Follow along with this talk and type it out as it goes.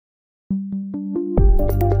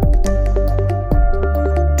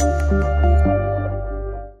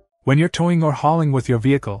When you're towing or hauling with your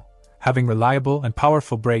vehicle, having reliable and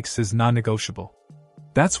powerful brakes is non-negotiable.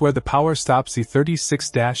 That's where the PowerStop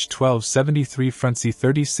Z36-1273 front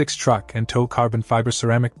Z36 truck and tow carbon fiber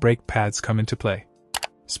ceramic brake pads come into play.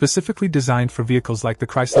 Specifically designed for vehicles like the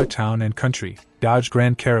Chrysler Town and Country, Dodge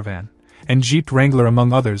Grand Caravan, and Jeep Wrangler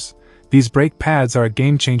among others, these brake pads are a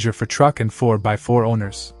game-changer for truck and 4x4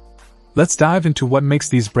 owners. Let's dive into what makes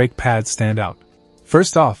these brake pads stand out.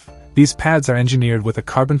 First off, these pads are engineered with a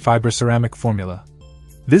carbon fiber ceramic formula.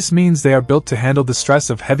 This means they are built to handle the stress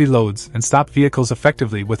of heavy loads and stop vehicles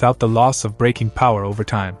effectively without the loss of braking power over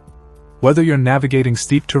time. Whether you're navigating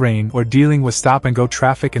steep terrain or dealing with stop-and-go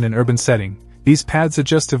traffic in an urban setting, these pads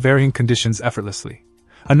adjust to varying conditions effortlessly.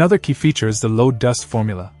 Another key feature is the load dust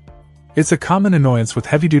formula. It's a common annoyance with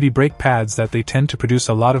heavy-duty brake pads that they tend to produce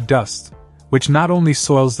a lot of dust, which not only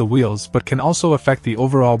soils the wheels but can also affect the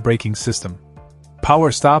overall braking system.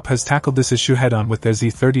 PowerStop has tackled this issue head-on with their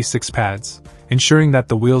Z36 pads, ensuring that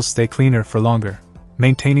the wheels stay cleaner for longer,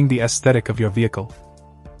 maintaining the aesthetic of your vehicle.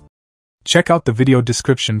 Check out the video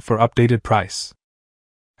description for updated price.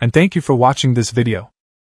 And thank you for watching this video.